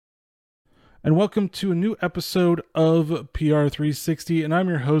and welcome to a new episode of PR360. And I'm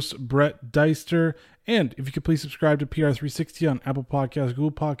your host, Brett Deister. And if you could please subscribe to PR360 on Apple Podcasts,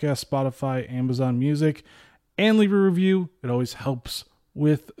 Google Podcasts, Spotify, Amazon Music, and leave a review. It always helps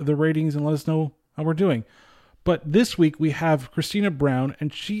with the ratings and let us know how we're doing. But this week we have Christina Brown,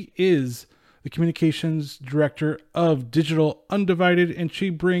 and she is the Communications Director of Digital Undivided, and she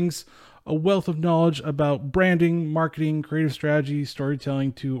brings a wealth of knowledge about branding, marketing, creative strategy,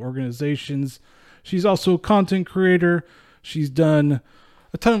 storytelling to organizations. She's also a content creator. She's done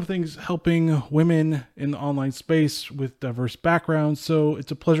a ton of things helping women in the online space with diverse backgrounds. So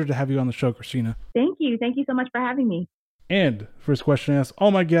it's a pleasure to have you on the show, Christina. Thank you. Thank you so much for having me. And first question I ask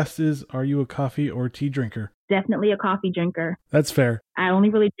all my guests is, are you a coffee or tea drinker? Definitely a coffee drinker. That's fair. I only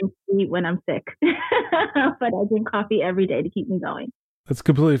really drink tea when I'm sick, but I drink coffee every day to keep me going. That's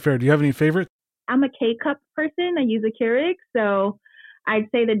completely fair. Do you have any favorites? I'm a K-cup person. I use a Keurig, so I'd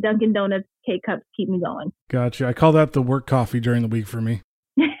say the Dunkin' Donuts K-cups keep me going. Gotcha. I call that the work coffee during the week for me.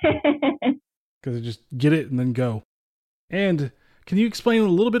 Because I just get it and then go. And can you explain a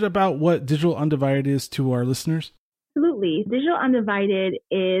little bit about what Digital Undivided is to our listeners? Absolutely. Digital Undivided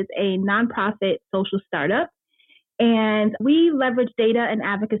is a nonprofit social startup, and we leverage data and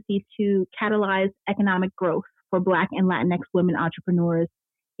advocacy to catalyze economic growth for Black and Latinx women entrepreneurs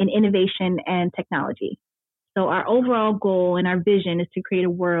in innovation and technology. So our overall goal and our vision is to create a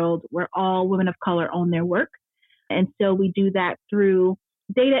world where all women of color own their work. And so we do that through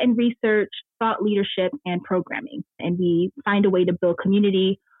data and research, thought leadership, and programming. And we find a way to build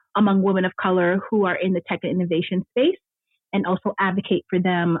community among women of color who are in the tech and innovation space, and also advocate for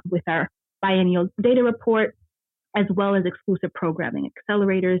them with our biennial data report, as well as exclusive programming,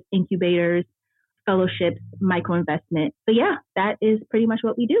 accelerators, incubators, fellowships, micro-investment. So yeah, that is pretty much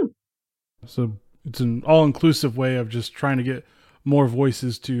what we do. So it's an all-inclusive way of just trying to get more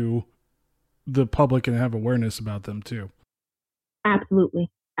voices to the public and have awareness about them too. Absolutely.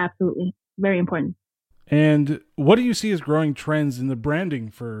 Absolutely. Very important. And what do you see as growing trends in the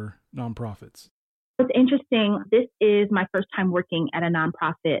branding for nonprofits? It's interesting. This is my first time working at a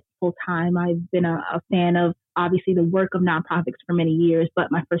nonprofit full time. I've been a fan of obviously the work of nonprofits for many years,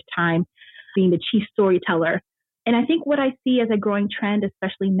 but my first time being the chief storyteller. And I think what I see as a growing trend,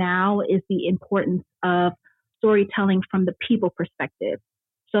 especially now, is the importance of storytelling from the people perspective.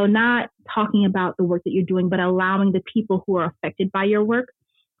 So not talking about the work that you're doing, but allowing the people who are affected by your work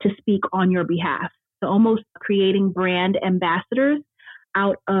to speak on your behalf. So almost creating brand ambassadors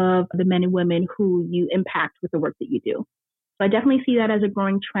out of the men and women who you impact with the work that you do. So I definitely see that as a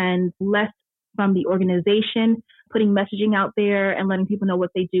growing trend, less from the organization putting messaging out there and letting people know what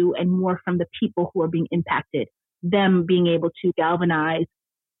they do, and more from the people who are being impacted, them being able to galvanize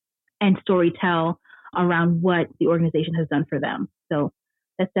and storytell around what the organization has done for them. So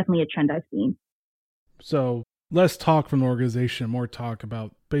that's definitely a trend I've seen. So less talk from the organization, more talk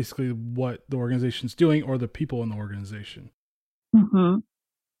about basically what the organization's doing or the people in the organization. Mm-hmm.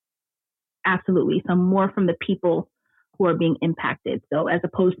 Absolutely. So more from the people who are being impacted. So as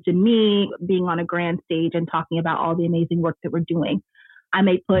opposed to me being on a grand stage and talking about all the amazing work that we're doing, I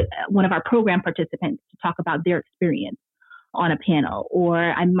may put one of our program participants to talk about their experience on a panel, or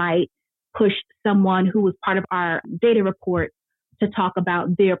I might push someone who was part of our data report to talk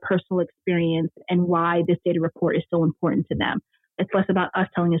about their personal experience and why this data report is so important to them. It's less about us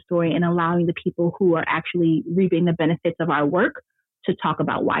telling a story and allowing the people who are actually reaping the benefits of our work to talk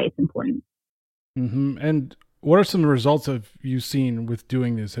about why it's important. Mm-hmm. And what are some results have you seen with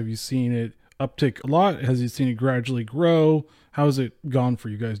doing this? Have you seen it uptick a lot? Has you seen it gradually grow? How has it gone for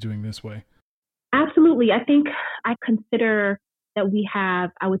you guys doing this way? Absolutely. I think I consider that we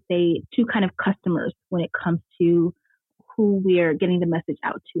have, I would say, two kind of customers when it comes to who we're getting the message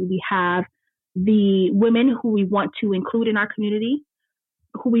out to. We have the women who we want to include in our community,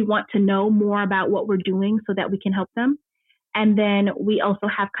 who we want to know more about what we're doing so that we can help them. And then we also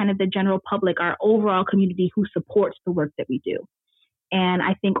have kind of the general public, our overall community who supports the work that we do. And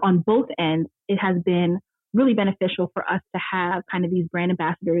I think on both ends, it has been really beneficial for us to have kind of these brand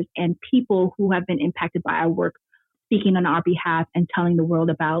ambassadors and people who have been impacted by our work speaking on our behalf and telling the world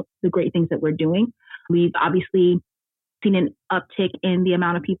about the great things that we're doing. We've obviously seen an uptick in the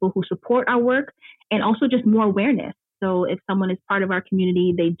amount of people who support our work, and also just more awareness. So if someone is part of our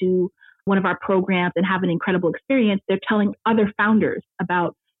community, they do one of our programs and have an incredible experience, they're telling other founders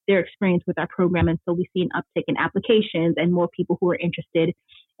about their experience with our program. And so we see an uptick in applications and more people who are interested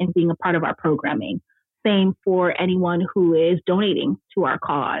in being a part of our programming. Same for anyone who is donating to our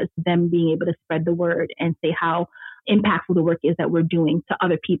cause, them being able to spread the word and say how impactful the work is that we're doing to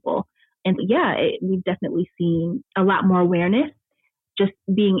other people. And yeah, we've definitely seen a lot more awareness just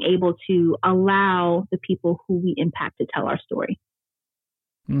being able to allow the people who we impact to tell our story.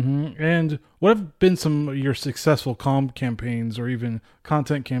 Mm-hmm. And what have been some of your successful campaigns or even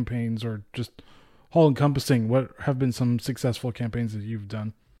content campaigns or just all encompassing? What have been some successful campaigns that you've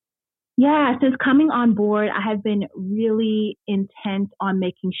done? Yeah, since coming on board, I have been really intent on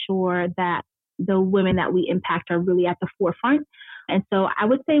making sure that the women that we impact are really at the forefront. And so I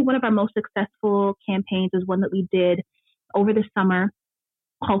would say one of our most successful campaigns is one that we did over the summer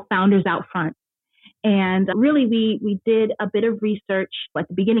called Founders Out Front. And really, we did a bit of research at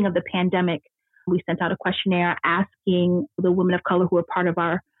the beginning of the pandemic. We sent out a questionnaire asking the women of color who are part of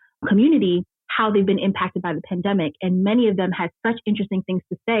our community how they've been impacted by the pandemic. And many of them had such interesting things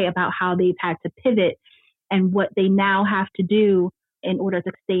to say about how they've had to pivot and what they now have to do in order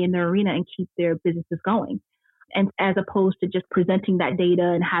to stay in their arena and keep their businesses going. And as opposed to just presenting that data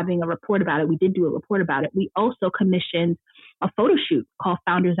and having a report about it, we did do a report about it. We also commissioned a photo shoot called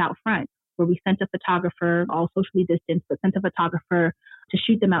Founders Out Front, where we sent a photographer, all socially distanced, but sent a photographer to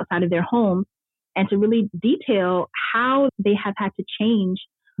shoot them outside of their home and to really detail how they have had to change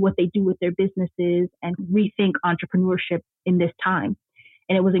what they do with their businesses and rethink entrepreneurship in this time.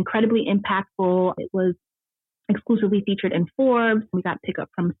 And it was incredibly impactful. It was exclusively featured in Forbes. We got pickup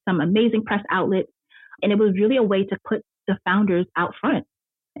from some amazing press outlets. And it was really a way to put the founders out front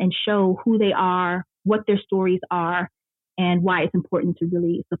and show who they are, what their stories are, and why it's important to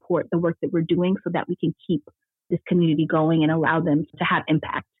really support the work that we're doing so that we can keep this community going and allow them to have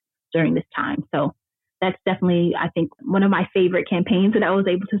impact during this time. So that's definitely, I think, one of my favorite campaigns that I was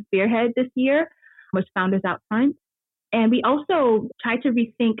able to spearhead this year was Founders Out Front. And we also tried to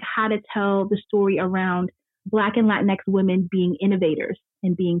rethink how to tell the story around Black and Latinx women being innovators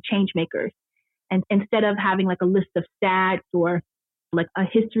and being change makers. And instead of having like a list of stats or like a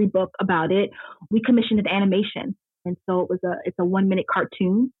history book about it, we commissioned an animation. And so it's a 1-minute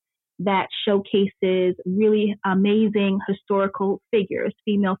cartoon that showcases really amazing historical figures,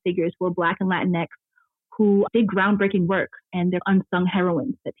 female figures who are Black and Latinx, who did groundbreaking work and they're unsung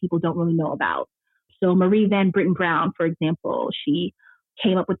heroines that people don't really know about. So Marie Van Brittan Brown, for example, she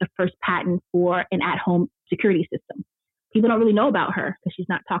came up with the first patent for an at-home security system. People don't really know about her because she's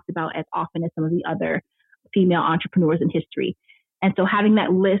not talked about as often as some of the other female entrepreneurs in history. And so having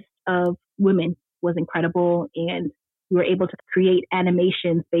that list of women was incredible. And we were able to create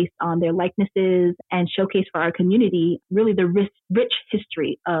animations based on their likenesses and showcase for our community really the rich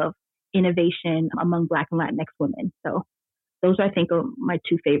history of innovation among Black and Latinx women. So those, I think, are my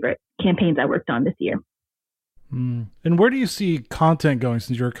two favorite campaigns I worked on this year. And where do you see content going,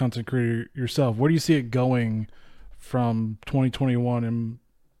 since you're a content creator yourself? Where do you see it going from 2021 and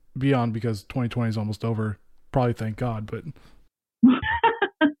beyond? Because 2020 is almost over, probably, thank God. But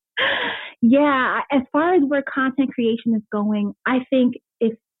yeah, as far as where content creation is going, I think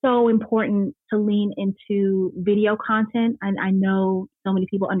it's so important to lean into video content. And I know so many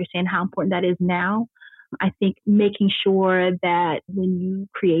people understand how important that is now. I think making sure that when you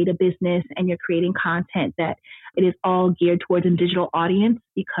create a business and you're creating content, that it is all geared towards a digital audience,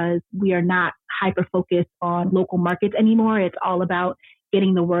 because we are not hyper focused on local markets anymore. It's all about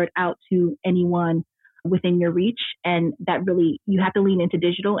getting the word out to anyone within your reach. And that really, you have to lean into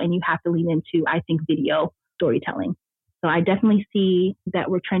digital and you have to lean into, I think, video storytelling. So I definitely see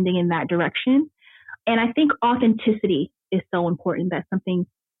that we're trending in that direction. And I think authenticity is so important. That's something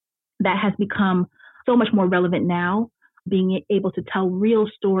that has become so much more relevant now, being able to tell real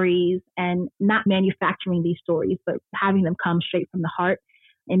stories and not manufacturing these stories, but having them come straight from the heart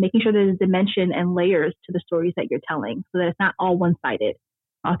and making sure there's dimension and layers to the stories that you're telling so that it's not all one-sided.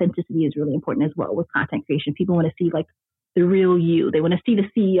 Authenticity is really important as well with content creation. People want to see like the real you. They want to see the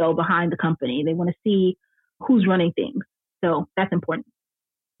CEO behind the company. They want to see who's running things. So that's important.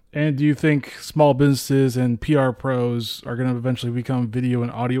 And do you think small businesses and PR pros are going to eventually become video and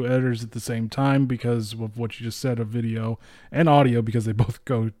audio editors at the same time because of what you just said of video and audio, because they both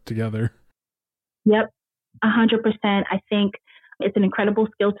go together? Yep, 100%. I think it's an incredible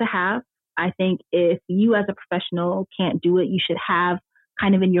skill to have. I think if you as a professional can't do it, you should have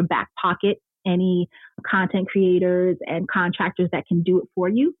kind of in your back pocket any content creators and contractors that can do it for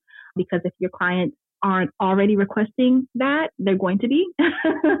you. Because if your clients aren't already requesting that, they're going to be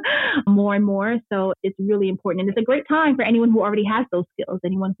more and more. So it's really important. And it's a great time for anyone who already has those skills,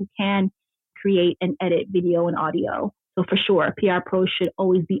 anyone who can create and edit video and audio. So for sure, PR pros should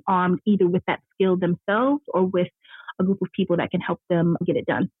always be armed either with that skill themselves or with a group of people that can help them get it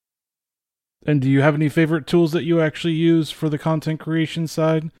done. And do you have any favorite tools that you actually use for the content creation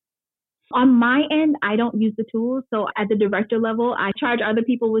side? On my end, I don't use the tools. So at the director level, I charge other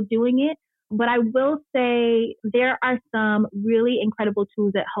people with doing it. But I will say there are some really incredible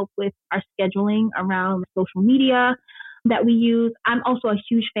tools that help with our scheduling around social media that we use. I'm also a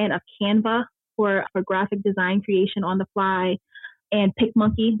huge fan of Canva for graphic design creation on the fly, and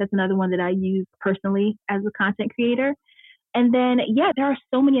PicMonkey. That's another one that I use personally as a content creator. And then, yeah, there are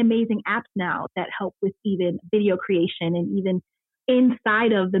so many amazing apps now that help with even video creation, and even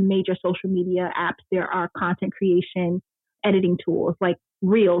inside of the major social media apps, there are content creation editing tools like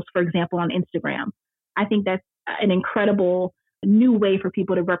Reels, for example, on Instagram. I think that's an incredible new way for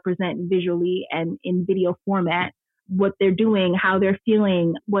people to represent visually and in video format what they're doing, how they're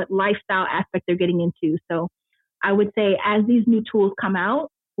feeling, what lifestyle aspect they're getting into. So I would say as these new tools come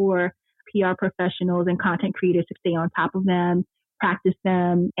out for PR professionals and content creators to stay on top of them, practice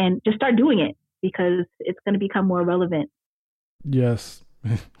them, and just start doing it because it's going to become more relevant. Yes.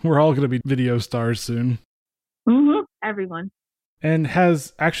 We're all going to be video stars soon. Mm-hmm. Everyone. And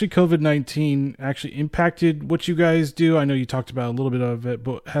has actually COVID-19 actually impacted what you guys do? I know you talked about a little bit of it,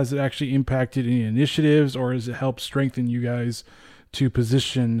 but has it actually impacted any initiatives, or has it helped strengthen you guys to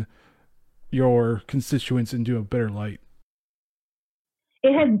position your constituents into a better light?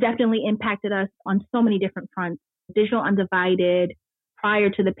 It has definitely impacted us on so many different fronts. Digital Undivided,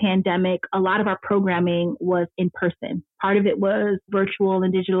 prior to the pandemic, a lot of our programming was in person. Part of it was virtual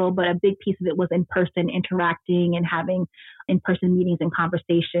and digital, but a big piece of it was in person, interacting and having in-person meetings and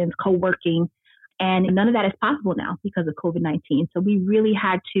conversations, co-working. And none of that is possible now because of COVID-19. So we really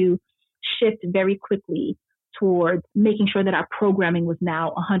had to shift very quickly towards making sure that our programming was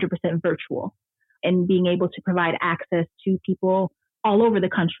now 100% virtual and being able to provide access to people all over the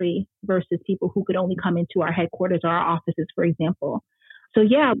country versus people who could only come into our headquarters or our offices, for example. So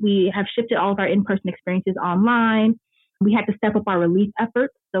yeah, we have shifted all of our in-person experiences online. We had to step up our relief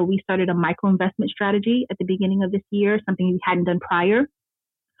efforts. So we started a micro investment strategy at the beginning of this year, something we hadn't done prior,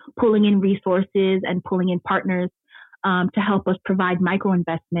 pulling in resources and pulling in partners to help us provide micro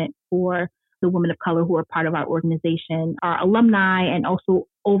investment for the women of color who are part of our organization, our alumni, and also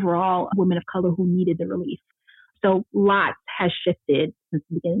overall women of color who needed the relief. So lots has shifted since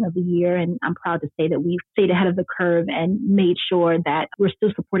the beginning of the year, and I'm proud to say that we've stayed ahead of the curve and made sure that we're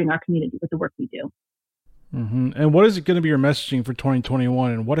still supporting our community with the work we do. Mm-hmm. And what is it going to be your messaging for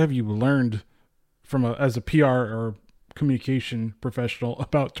 2021, and what have you learned from as a PR or communication professional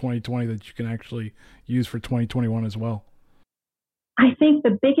about 2020 that you can actually use for 2021 as well? I think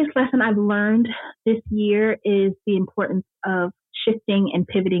the biggest lesson I've learned this year is the importance of shifting and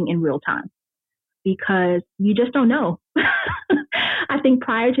pivoting in real time, because you just don't know. I think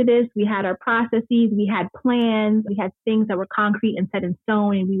prior to this, we had our processes, we had plans, we had things that were concrete and set in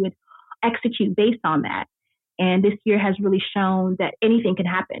stone, and we would execute based on that. And this year has really shown that anything can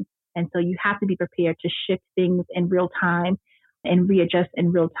happen. And so you have to be prepared to shift things in real time and readjust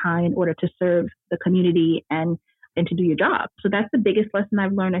in real time in order to serve the community and to do your job. So that's the biggest lesson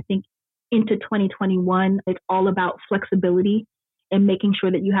I've learned. I think into 2021, it's all about flexibility and making sure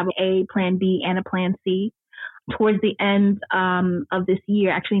that you have a plan B and a plan C. Towards the end of this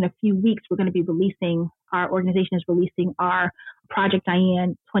year, actually in a few weeks, we're going to be our organization is releasing our Project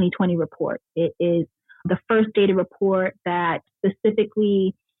Diane 2020 report. It is the first data report that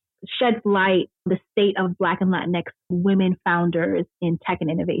specifically sheds light on the state of Black and Latinx women founders in tech and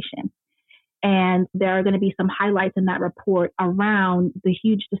innovation. And there are going to be some highlights in that report around the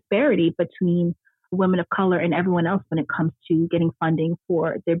huge disparity between women of color and everyone else when it comes to getting funding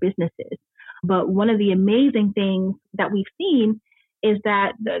for their businesses. But one of the amazing things that we've seen is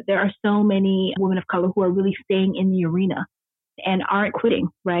that there are so many women of color who are really staying in the arena and aren't quitting,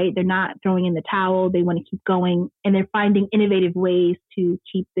 right? They're not throwing in the towel. They want to keep going, and they're finding innovative ways to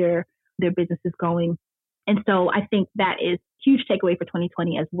keep their businesses going. And so I think that is a huge takeaway for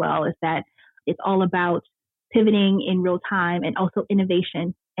 2020 as well, is that it's all about pivoting in real time and also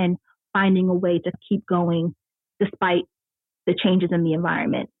innovation and finding a way to keep going despite the changes in the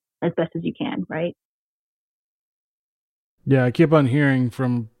environment as best as you can, right? Yeah, I keep on hearing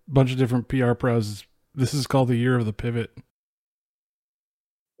from a bunch of different PR pros, this is called the year of the pivot.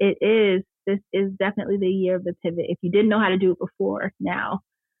 It is. This is definitely the year of the pivot. If you didn't know how to do it before, now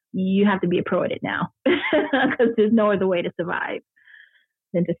you have to be a pro at it now, because there's no other way to survive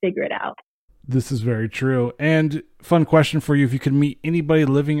than to figure it out. This is very true. And fun question for you. If you could meet anybody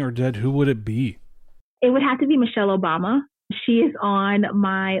living or dead, who would it be? It would have to be Michelle Obama. She is on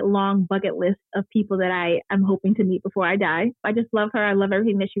my long bucket list of people that I am hoping to meet before I die. I just love her. I love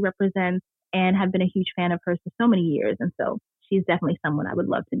everything that she represents and have been a huge fan of hers for so many years. And so she's definitely someone I would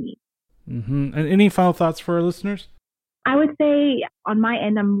love to meet. Mm-hmm. And any final thoughts for our listeners? I would say on my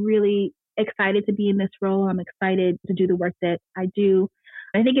end, I'm really excited to be in this role. I'm excited to do the work that I do.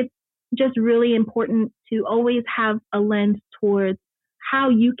 I think it's just really important to always have a lens towards how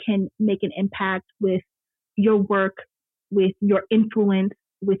you can make an impact with your work, with your influence,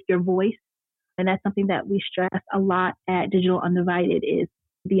 with your voice. And that's something that we stress a lot at Digital Undivided, is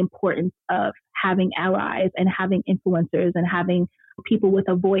the importance of having allies and having influencers and having people with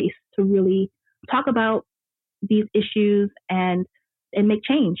a voice to really talk about these issues and make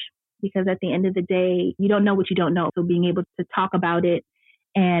change. Because at the end of the day, you don't know what you don't know. So being able to talk about it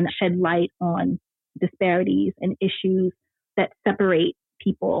and shed light on disparities and issues that separate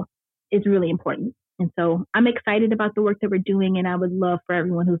people is really important. And so I'm excited about the work that we're doing, and I would love for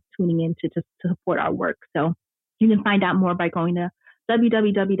everyone who's tuning in to support our work. So you can find out more by going to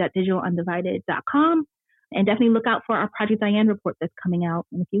www.digitalundivided.com, and definitely look out for our Project Diane report that's coming out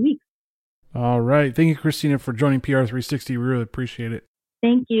in a few weeks. All right. Thank you, Christina, for joining PR360. We really appreciate it.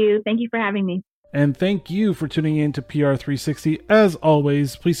 Thank you. Thank you for having me. And thank you for tuning in to PR360. As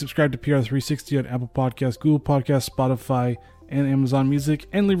always, please subscribe to PR360 on Apple Podcasts, Google Podcasts, Spotify, and Amazon Music,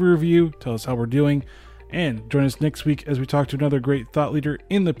 and leave a review. Tell us how we're doing. And join us next week as we talk to another great thought leader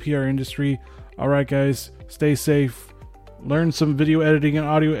in the PR industry. All right, guys, stay safe, learn some video editing and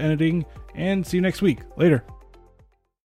audio editing, and see you next week. Later.